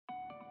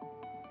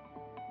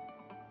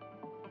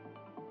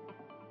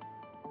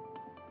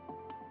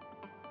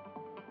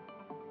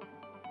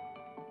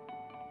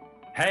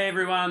Hey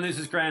everyone, this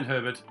is Grant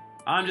Herbert.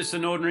 I'm just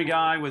an ordinary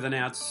guy with an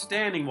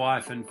outstanding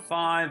wife and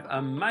 5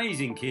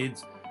 amazing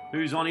kids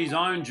who's on his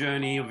own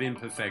journey of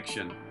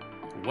imperfection.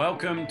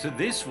 Welcome to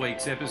this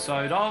week's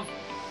episode of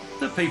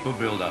The People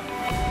Builder.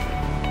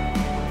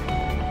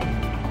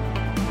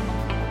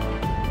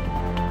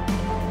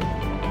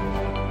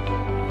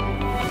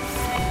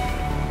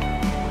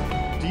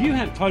 Do you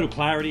have total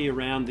clarity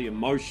around the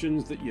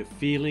emotions that you're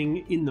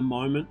feeling in the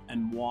moment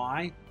and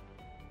why?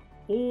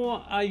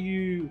 Or are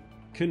you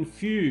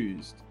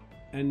confused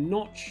and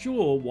not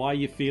sure why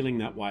you're feeling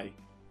that way?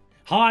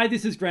 Hi,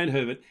 this is Grant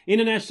Herbert,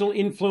 international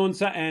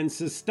influencer and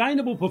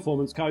sustainable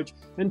performance coach,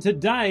 and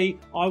today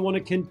I want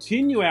to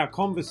continue our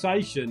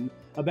conversation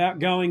about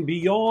going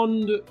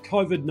beyond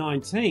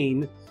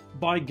COVID-19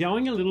 by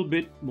going a little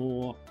bit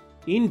more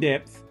in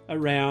depth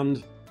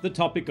around the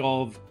topic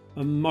of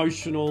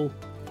emotional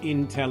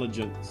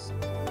intelligence.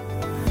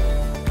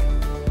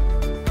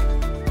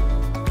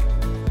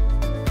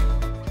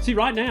 See,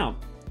 right now,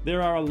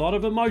 there are a lot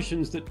of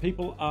emotions that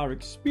people are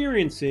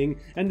experiencing,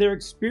 and they're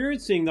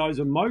experiencing those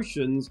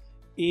emotions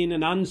in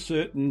an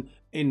uncertain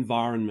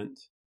environment.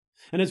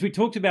 And as we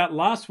talked about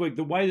last week,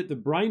 the way that the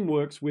brain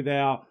works with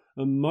our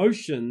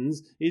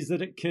emotions is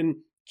that it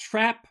can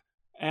trap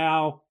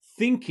our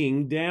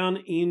thinking down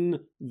in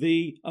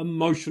the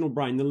emotional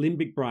brain, the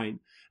limbic brain.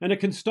 And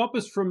it can stop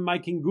us from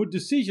making good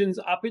decisions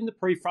up in the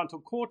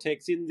prefrontal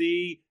cortex in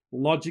the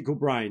logical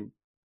brain.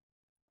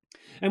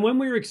 And when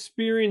we're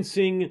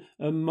experiencing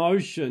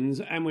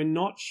emotions and we're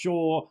not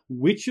sure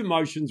which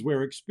emotions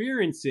we're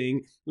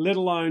experiencing, let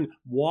alone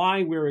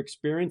why we're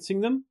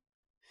experiencing them,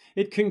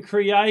 it can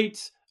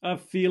create a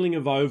feeling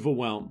of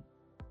overwhelm.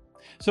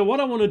 So what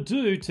I want to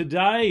do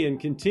today and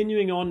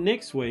continuing on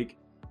next week,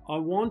 I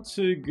want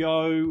to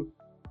go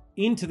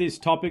into this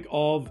topic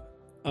of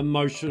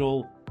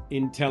emotional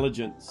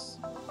intelligence.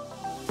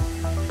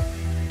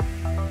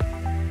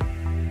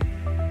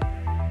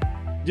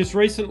 Just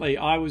recently,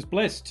 I was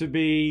blessed to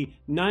be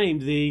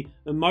named the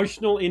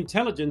Emotional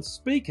Intelligence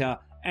Speaker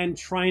and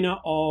Trainer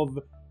of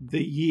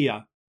the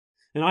Year.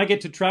 And I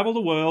get to travel the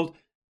world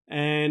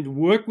and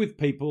work with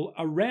people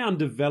around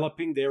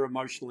developing their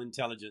emotional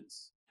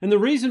intelligence. And the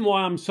reason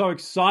why I'm so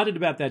excited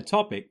about that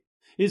topic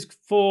is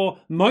for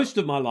most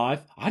of my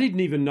life, I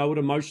didn't even know what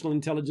emotional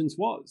intelligence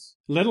was,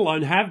 let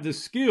alone have the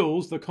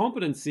skills, the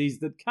competencies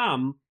that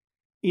come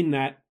in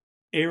that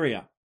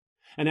area.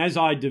 And as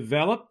I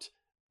developed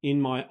in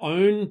my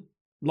own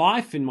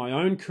life, in my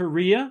own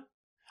career,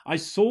 I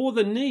saw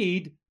the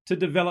need to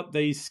develop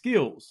these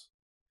skills.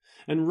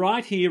 And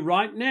right here,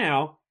 right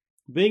now,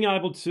 being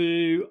able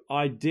to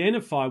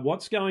identify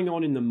what's going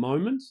on in the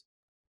moment,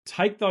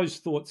 take those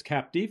thoughts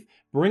captive,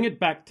 bring it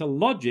back to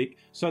logic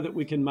so that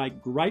we can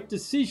make great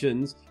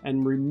decisions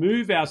and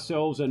remove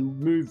ourselves and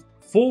move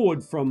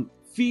forward from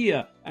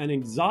fear and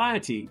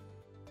anxiety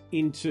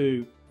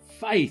into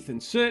faith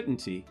and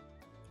certainty.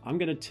 I'm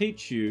going to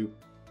teach you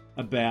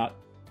about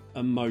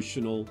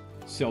emotional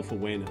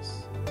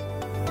self-awareness.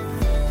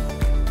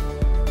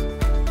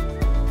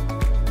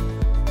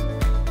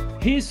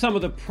 Here's some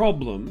of the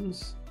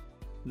problems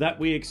that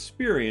we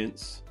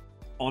experience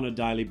on a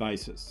daily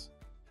basis.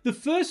 The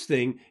first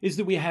thing is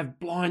that we have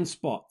blind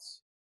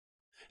spots.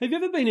 Have you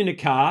ever been in a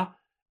car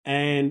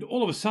and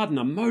all of a sudden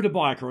a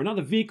motorbike or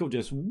another vehicle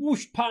just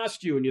whooshed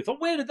past you and you thought,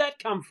 where did that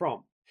come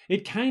from?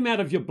 It came out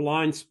of your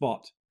blind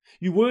spot.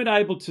 You weren't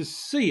able to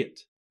see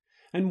it.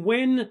 And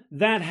when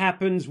that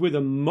happens with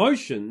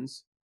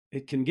emotions,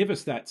 it can give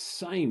us that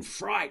same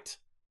fright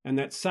and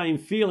that same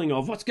feeling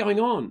of what's going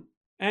on.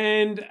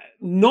 And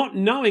not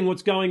knowing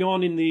what's going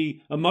on in the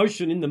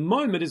emotion in the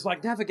moment is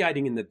like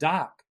navigating in the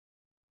dark.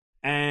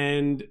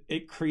 And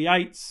it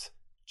creates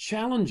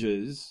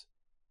challenges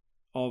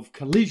of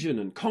collision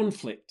and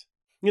conflict.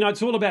 You know,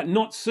 it's all about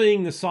not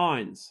seeing the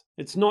signs.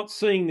 It's not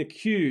seeing the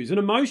cues. And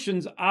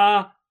emotions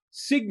are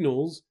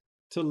signals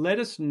to let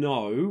us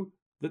know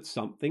that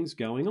something's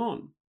going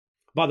on.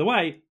 By the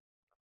way,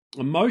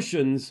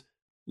 emotions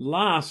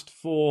last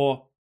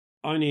for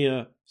only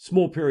a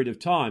small period of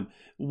time.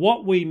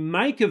 What we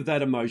make of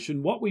that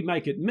emotion, what we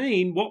make it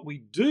mean, what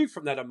we do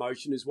from that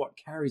emotion is what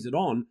carries it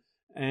on,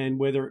 and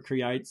whether it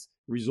creates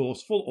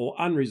resourceful or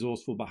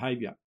unresourceful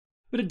behavior.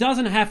 But it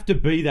doesn't have to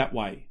be that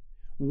way.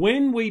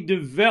 When we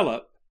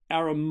develop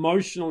our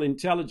emotional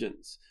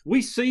intelligence,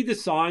 we see the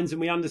signs and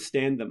we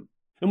understand them,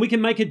 and we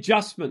can make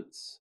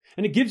adjustments.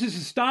 And it gives us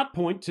a start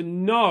point to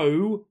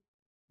know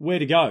where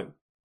to go.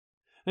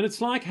 And it's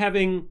like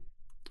having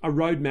a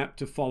roadmap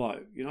to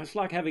follow. You know, it's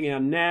like having our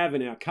nav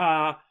in our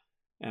car,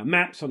 our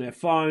maps on our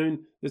phone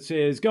that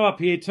says, go up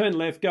here, turn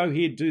left, go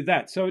here, do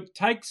that. So it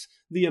takes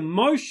the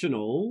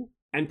emotional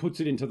and puts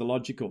it into the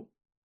logical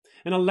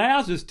and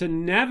allows us to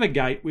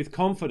navigate with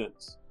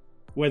confidence,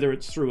 whether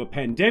it's through a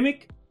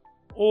pandemic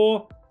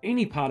or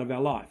any part of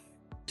our life.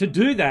 To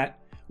do that,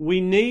 we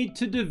need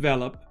to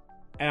develop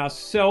our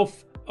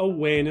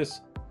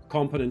self-awareness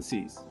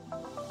competencies.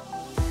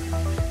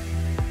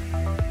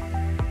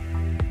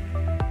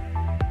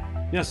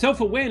 Now,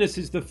 self-awareness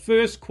is the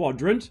first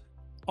quadrant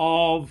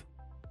of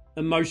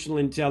emotional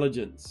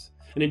intelligence.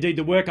 And indeed,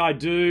 the work I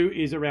do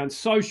is around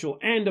social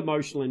and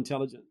emotional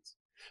intelligence.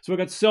 So we've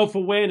got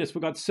self-awareness,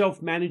 we've got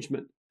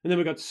self-management, and then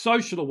we've got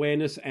social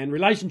awareness and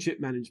relationship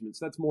management.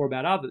 So that's more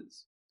about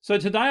others. So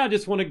today I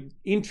just want to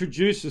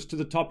introduce us to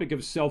the topic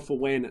of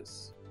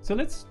self-awareness. So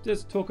let's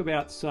just talk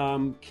about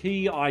some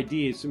key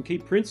ideas, some key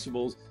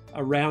principles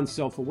around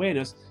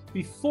self-awareness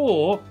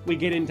before we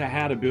get into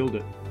how to build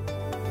it.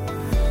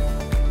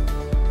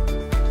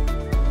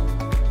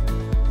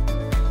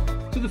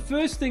 So the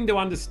first thing to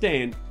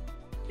understand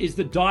is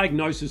that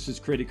diagnosis is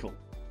critical.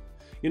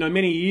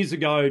 Many years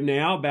ago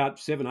now, about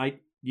 7-8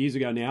 years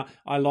ago now,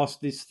 I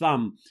lost this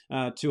thumb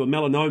to a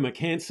melanoma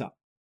cancer.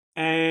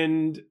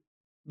 And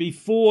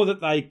before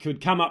that they could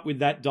come up with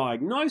that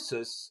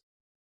diagnosis,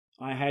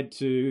 I had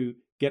to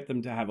get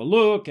them to have a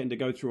look and to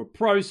go through a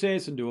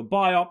process and do a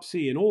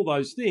biopsy and all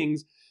those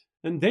things.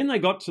 And then they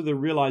got to the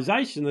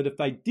realization that if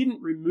they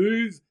didn't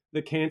remove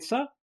the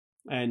cancer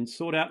and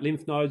sort out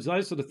lymph nodes,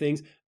 those sort of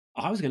things,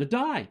 I was going to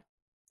die.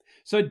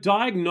 So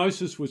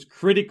diagnosis was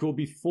critical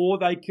before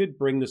they could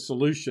bring the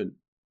solution.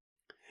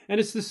 And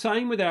it's the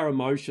same with our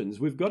emotions.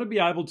 We've got to be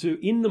able to,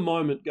 in the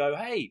moment, go,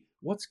 hey,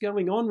 what's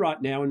going on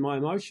right now in my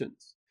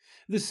emotions?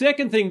 The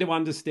second thing to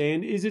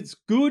understand is it's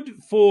good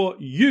for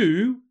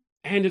you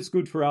and it's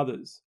good for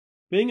others.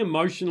 Being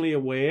emotionally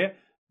aware,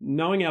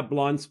 knowing our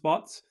blind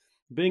spots,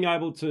 being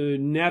able to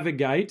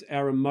navigate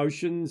our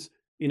emotions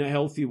in a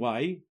healthy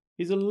way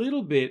is a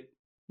little bit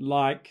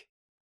like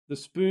the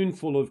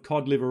spoonful of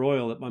cod liver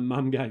oil that my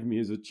mum gave me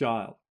as a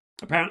child.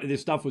 Apparently this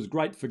stuff was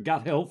great for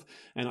gut health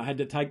and I had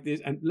to take this,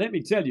 and let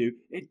me tell you,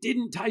 it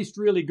didn't taste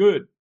really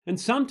good. And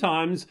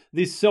sometimes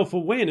this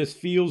self-awareness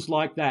feels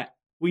like that.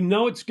 We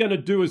know it's going to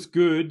do us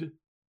good,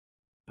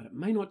 but it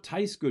may not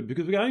taste good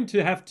because we're going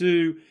to have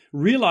to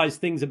realize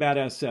things about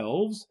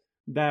ourselves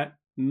that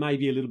may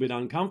be a little bit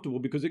uncomfortable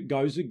because it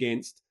goes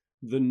against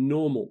the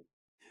normal.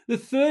 The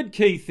third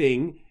key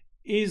thing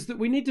is that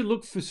we need to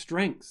look for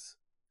strengths.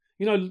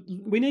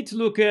 We need to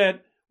look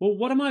at, well,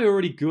 what am I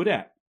already good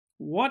at?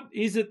 What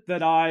is it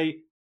that I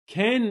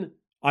can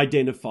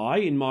identify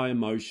in my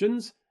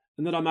emotions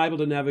and that I'm able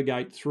to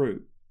navigate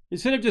through?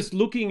 Instead of just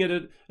looking at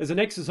it as an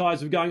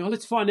exercise of going,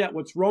 let's find out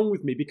what's wrong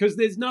with me, because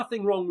there's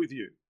nothing wrong with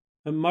you.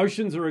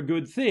 Emotions are a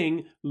good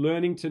thing.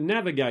 Learning to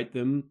navigate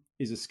them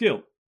is a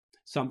skill,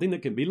 something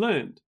that can be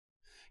learned.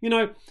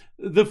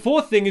 The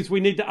fourth thing is we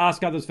need to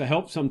ask others for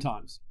help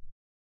sometimes.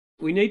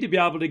 We need to be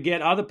able to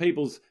get other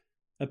people's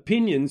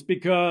opinions,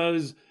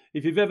 because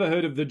if you've ever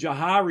heard of the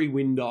Johari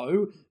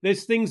window,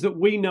 there's things that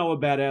we know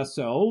about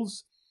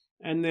ourselves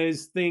and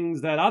there's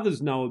things that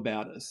others know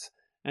about us.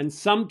 And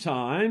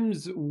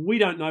sometimes we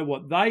don't know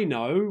what they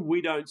know,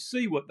 we don't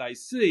see what they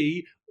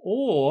see,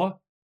 or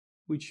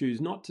we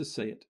choose not to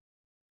see it.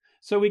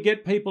 So we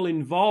get people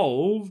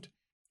involved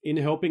in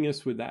helping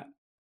us with that.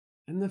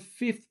 And the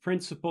fifth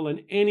principle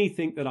in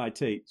anything that I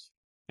teach,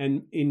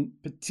 and in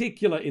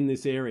particular in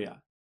this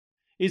area,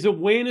 is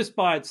awareness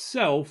by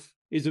itself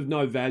is of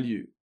no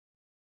value.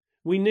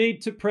 We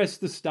need to press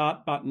the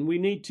start button. We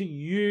need to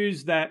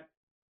use that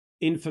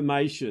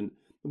information.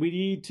 We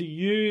need to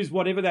use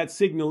whatever that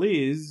signal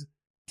is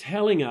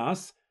telling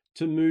us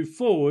to move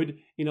forward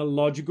in a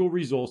logical,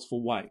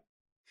 resourceful way.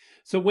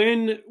 So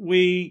when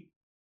we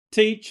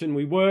teach and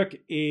we work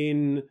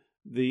in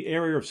the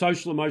area of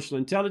social emotional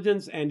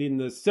intelligence and in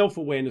the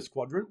self-awareness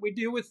quadrant, we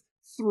deal with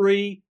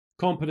 3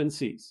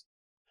 competencies: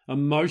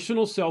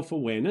 emotional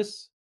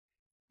self-awareness,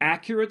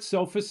 accurate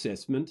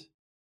self-assessment,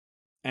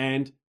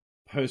 and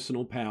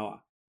personal power.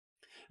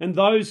 And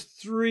those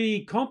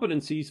 3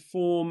 competencies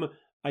form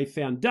a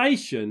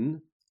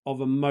foundation of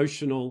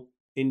emotional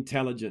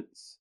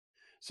intelligence.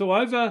 So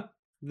over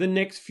the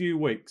next few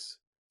weeks,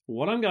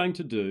 what I'm going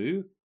to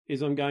do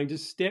is I'm going to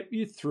step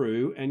you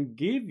through and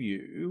give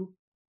you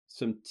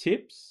some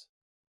tips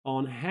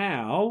on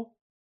how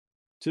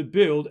to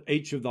build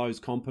each of those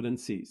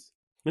competencies.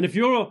 And if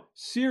you're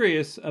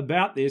serious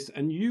about this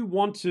and you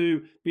want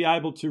to be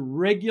able to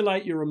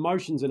regulate your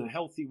emotions in a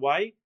healthy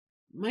way,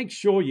 make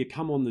sure you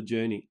come on the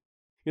journey.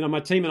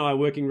 My team and I are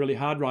working really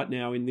hard right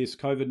now in this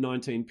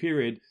COVID-19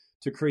 period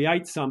to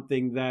create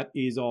something that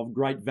is of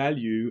great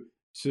value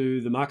to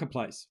the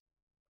marketplace.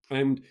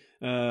 And,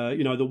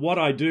 the what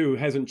I do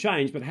hasn't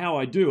changed, but how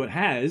I do it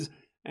has.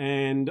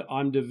 And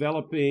I'm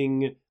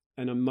developing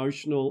an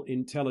emotional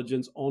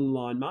intelligence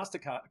online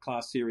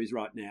masterclass series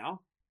right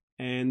now.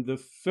 And the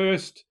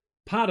first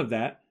part of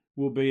that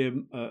will be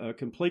a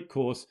complete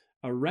course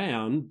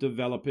around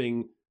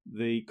developing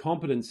the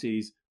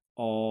competencies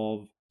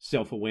of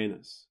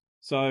self-awareness.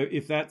 So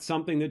if that's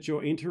something that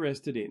you're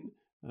interested in,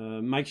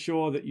 make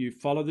sure that you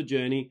follow the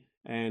journey,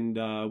 and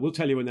we'll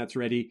tell you when that's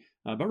ready.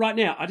 But right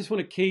now, I just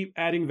want to keep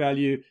adding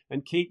value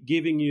and keep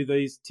giving you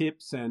these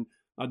tips. And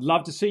I'd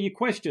love to see your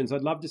questions.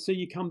 I'd love to see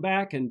you come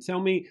back and tell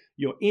me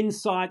your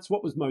insights,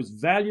 what was most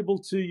valuable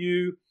to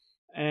you.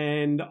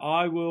 And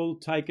I will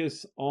take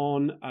us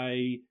on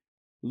a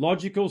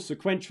logical,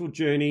 sequential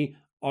journey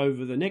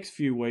over the next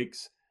few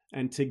weeks.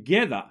 And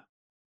together,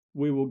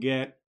 we will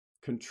get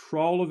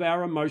control of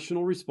our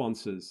emotional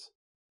responses,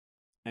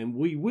 and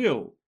we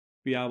will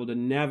be able to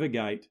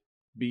navigate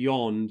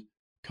beyond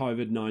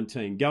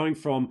COVID-19, going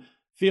from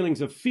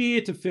feelings of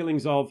fear to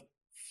feelings of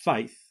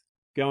faith,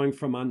 going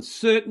from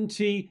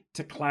uncertainty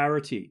to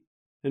clarity,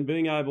 and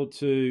being able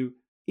to,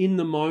 in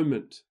the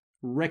moment,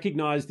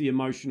 recognize the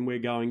emotion we're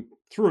going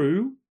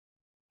through,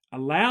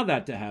 allow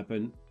that to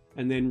happen,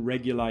 and then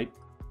regulate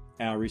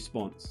our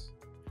response.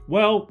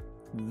 Well,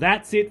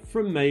 that's it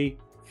from me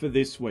for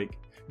this week.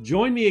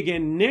 Join me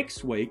again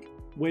next week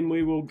when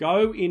we will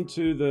go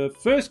into the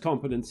first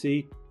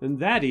competency, and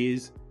that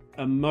is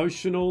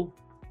emotional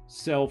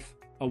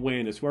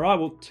self-awareness, where I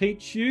will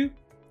teach you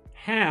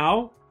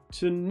how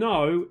to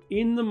know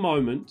in the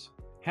moment,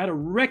 how to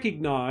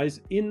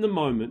recognize in the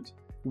moment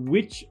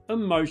which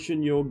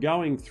emotion you're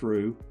going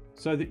through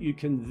so that you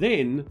can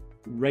then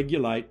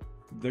regulate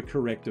the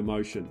correct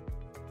emotion.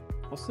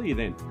 I'll see you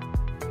then.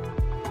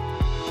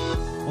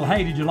 Well,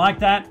 hey, did you like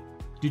that?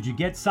 Did you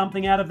get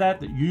something out of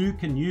that you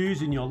can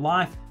use in your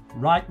life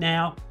right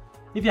now?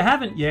 If you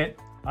haven't yet,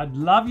 I'd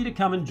love you to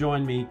come and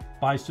join me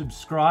by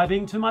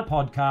subscribing to my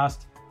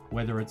podcast,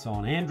 whether it's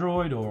on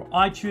Android or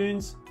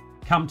iTunes.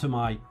 Come to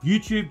my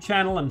YouTube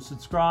channel and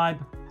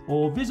subscribe,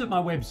 or visit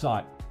my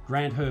website,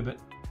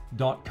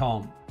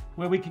 grantherbert.com,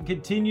 where we can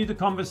continue the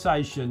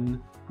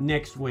conversation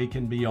next week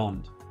and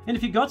beyond. And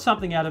if you got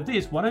something out of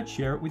this, why don't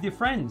share it with your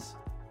friends?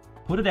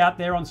 Put it out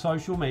there on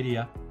social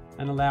media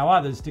and allow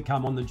others to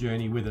come on the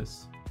journey with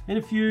us. And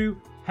if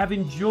you have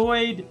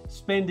enjoyed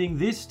spending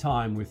this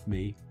time with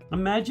me,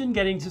 imagine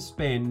getting to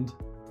spend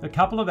a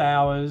couple of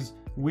hours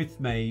with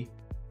me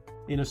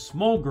in a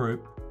small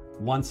group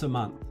once a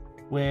month,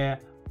 where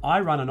I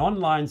run an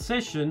online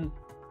session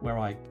where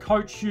I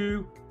coach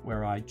you,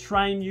 where I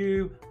train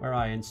you, where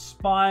I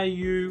inspire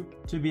you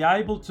to be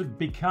able to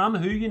become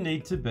who you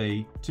need to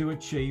be to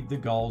achieve the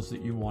goals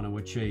that you want to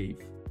achieve.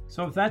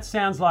 So if that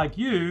sounds like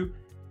you,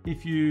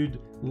 if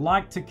you'd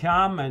like to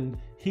come and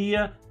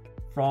hear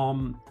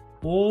from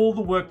all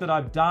the work that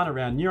I've done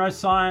around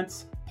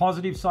neuroscience,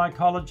 positive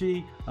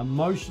psychology,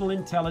 emotional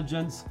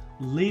intelligence,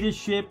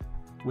 leadership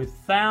with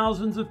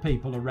thousands of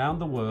people around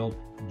the world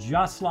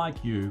just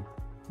like you,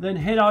 then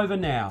head over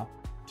now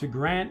to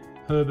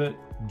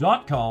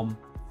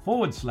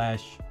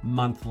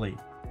grantherbert.com/monthly.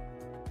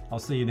 I'll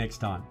see you next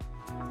time.